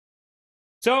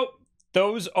So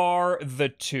those are the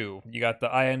two. You got the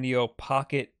Ayn Neo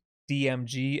Pocket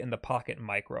DMG and the Pocket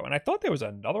Micro. And I thought there was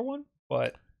another one,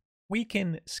 but we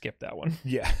can skip that one.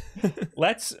 Yeah.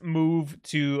 Let's move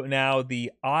to now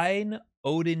the Ayn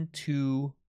Odin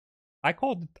 2. I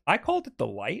called it the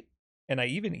Lite, and I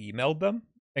even emailed them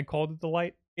and called it the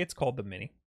Lite. It's called the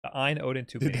Mini. The Ayn Odin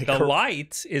 2 Mini. The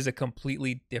Lite is a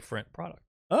completely different product.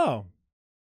 Oh,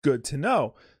 good to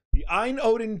know. The Ayn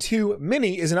Odin 2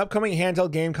 Mini is an upcoming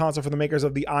handheld game console for the makers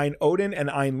of the Ayn Odin and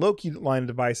Ayn Loki line of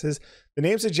devices. The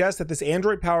name suggests that this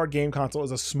Android-powered game console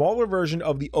is a smaller version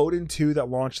of the Odin 2 that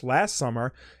launched last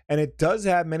summer, and it does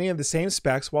have many of the same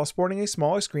specs while sporting a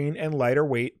smaller screen and lighter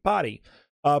weight body.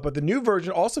 But the new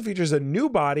version also features a new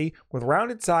body with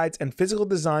rounded sides and physical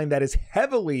design that is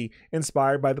heavily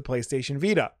inspired by the PlayStation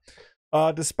Vita.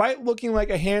 Despite looking like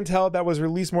a handheld that was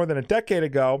released more than a decade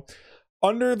ago,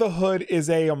 under the hood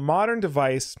is a modern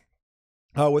device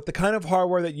with the kind of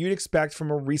hardware that you'd expect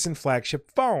from a recent flagship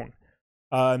phone.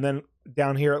 And then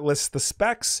down here it lists the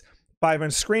specs: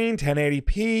 5-inch screen,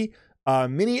 1080p,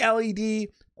 mini LED,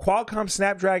 Qualcomm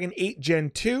Snapdragon 8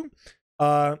 Gen 2,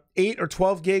 8 or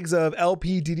 12 gigs of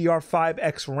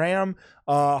LPDDR5X RAM,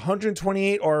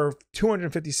 128 or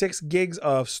 256 gigs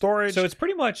of storage. So it's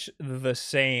pretty much the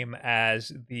same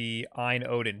as the Ayn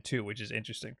Odin 2, which is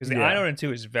interesting because the Ayn Odin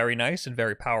 2 is very nice and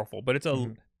very powerful, but it's a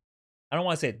I don't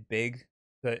want to say it's big.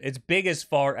 It's big as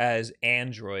far as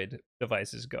Android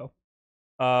devices go.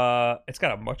 It's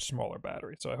got a much smaller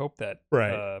battery, so I hope that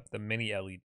the mini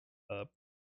LED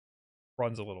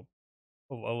runs a little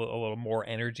more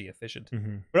energy efficient.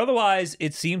 But otherwise,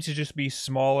 it seems to just be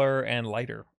smaller and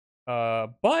lighter.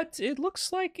 But it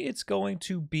looks like it's going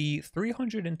to be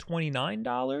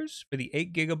 $329 for the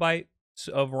 8 gigabytes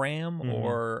of RAM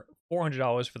or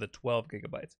 $400 for the 12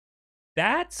 gigabytes.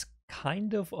 That's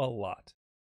kind of a lot.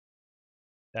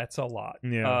 That's a lot.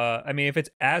 Yeah. I mean, if it's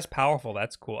as powerful,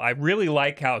 that's cool. I really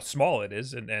like how small it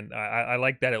is, and I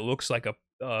like that it looks like a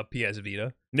PS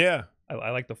Vita. Yeah. I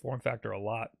like the form factor a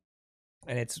lot.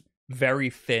 And it's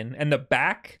very thin. And the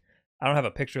back, I don't have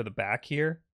a picture of the back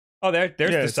here. Oh, there's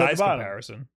the size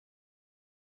comparison.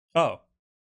 Oh.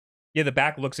 Yeah, the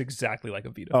back looks exactly like a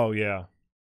Vita. Oh, yeah.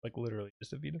 Like literally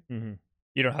just a Vita.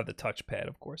 You don't have the touchpad,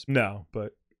 of course. No,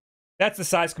 but that's the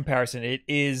size comparison.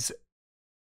 It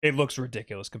looks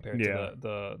ridiculous compared to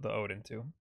the Odin 2.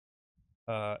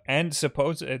 And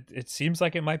suppose it seems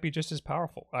like it might be just as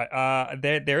powerful.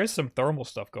 There is some thermal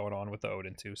stuff going on with the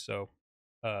Odin 2, so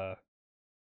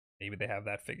maybe they have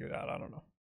that figured out. I don't know.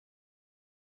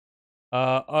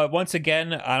 Once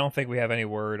again, I don't think we have any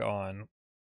word on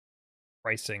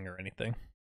pricing or anything.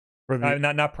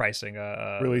 Not pricing.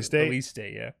 Release date. Release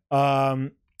date. Yeah.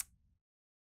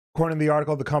 According to the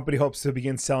article, the company hopes to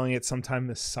begin selling it sometime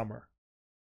this summer.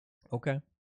 Okay.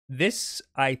 This,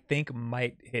 I think,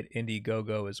 might hit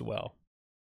Indiegogo as well.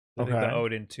 I think the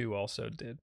Odin 2 also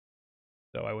did.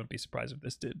 So I wouldn't be surprised if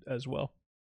this did as well.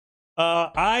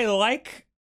 I like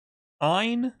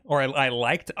Ayn, or I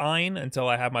liked Ayn until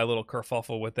I had my little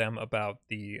kerfuffle with them about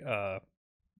the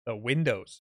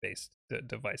Windows-based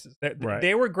devices.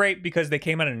 They were great because they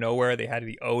came out of nowhere. They had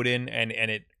the Odin, and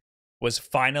it was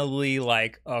finally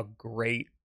like a great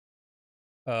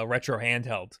retro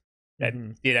handheld that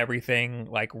did everything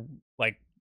like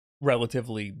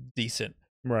relatively decent.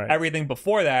 Right. Everything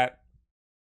before that,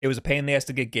 it was a pain in the ass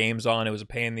to get games on. It was a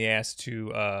pain in the ass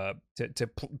to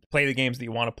play the games that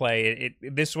you want to play.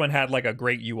 This one had like a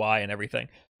great UI and everything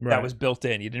that was built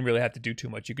in. You didn't really have to do too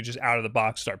much. You could just out of the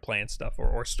box start playing stuff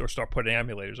or start putting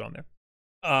emulators on there.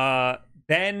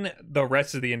 Then the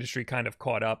rest of the industry kind of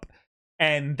caught up,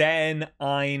 and then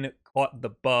Ayn caught the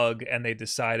bug, and they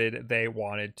decided they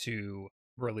wanted to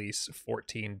release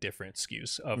 14 different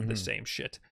SKUs of the same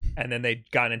shit. And then they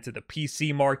got into the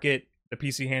PC market, the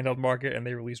PC handheld market, and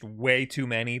they released way too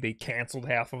many. They canceled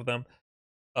half of them.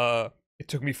 It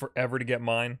took me forever to get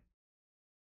mine.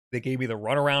 They gave me the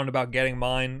runaround about getting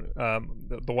mine,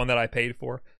 the one that I paid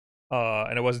for.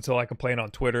 And it wasn't until I complained on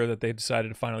Twitter that they decided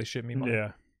to finally ship me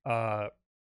mine. Yeah.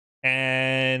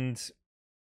 And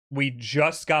we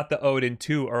just got the Odin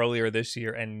 2 earlier this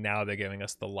year, and now they're giving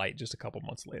us the Lite just a couple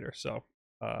months later. So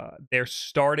they're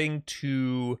starting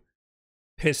to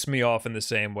piss me off in the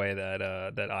same way that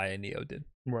Ayn Neo did.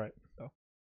 Right. So.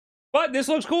 But this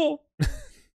looks cool.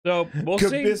 So we'll see.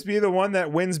 Could this be the one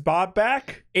that wins Bob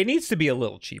back? It needs to be a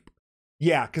little cheaper.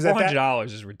 Yeah, because $400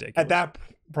 is ridiculous. At that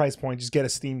price point, just get a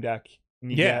Steam Deck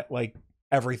and you get like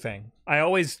everything.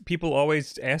 People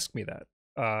always ask me that.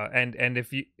 And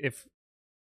if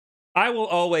I will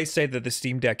always say that the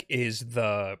Steam Deck is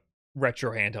the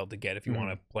retro handheld to get if you want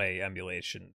to play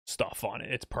emulation stuff on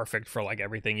it. It's perfect for like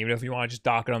everything. Even if you want to just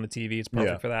dock it on the TV, it's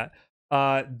perfect for that.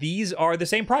 These are the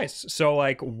same price, so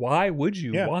like, why would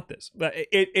you want this?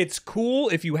 It's cool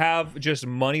if you have just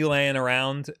money laying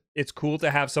around. It's cool to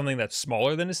have something that's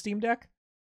smaller than a Steam Deck,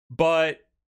 but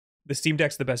the Steam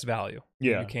Deck's the best value.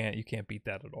 You can't beat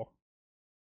that at all.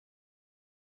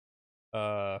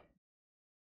 So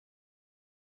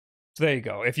there you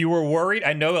go. If you were worried,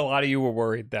 I know a lot of you were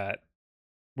worried that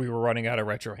we were running out of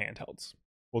retro handhelds.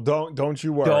 Well, don't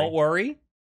you worry. Don't worry.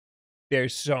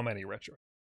 There's so many retro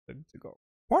to go.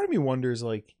 Part of me wonders,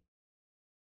 like,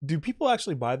 do people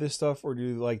actually buy this stuff, or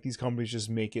do like these companies just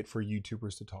make it for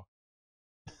YouTubers to talk?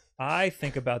 I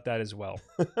think about that as well.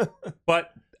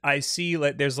 But I see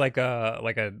like there's like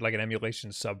an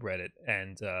emulation subreddit,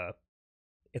 and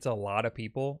it's a lot of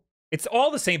people. It's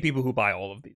all the same people who buy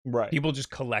all of these. Right. People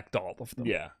just collect all of them.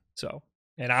 Yeah. So,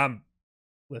 and I'm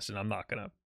not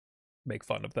gonna make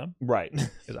fun of them. Right.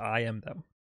 Because I am them.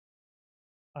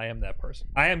 I am that person.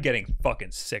 I am getting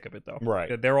fucking sick of it though.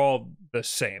 Right. They're all the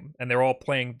same, and they're all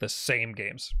playing the same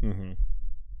games. Mm-hmm.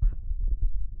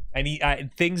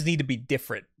 Things need to be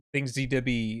different. Things need to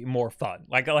be more fun.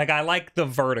 Like I like the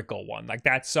vertical one. Like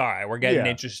that's all right. We're getting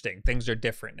interesting. Things are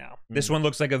different now. This one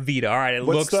looks like a Vita. All right, it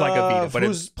looks like a Vita, but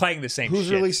it's playing the same shit.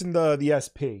 Who's releasing the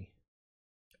SP?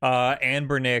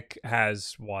 Anbernick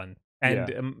has one. And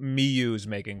Miyu's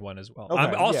making one as well. Okay,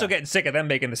 I'm also getting sick of them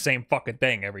making the same fucking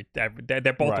thing every they're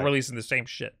both releasing the same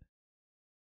shit.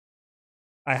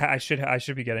 I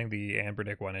should be getting the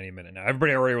Anbernick one any minute now.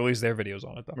 Everybody already released their videos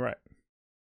on it though.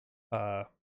 Right.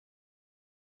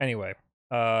 Anyway,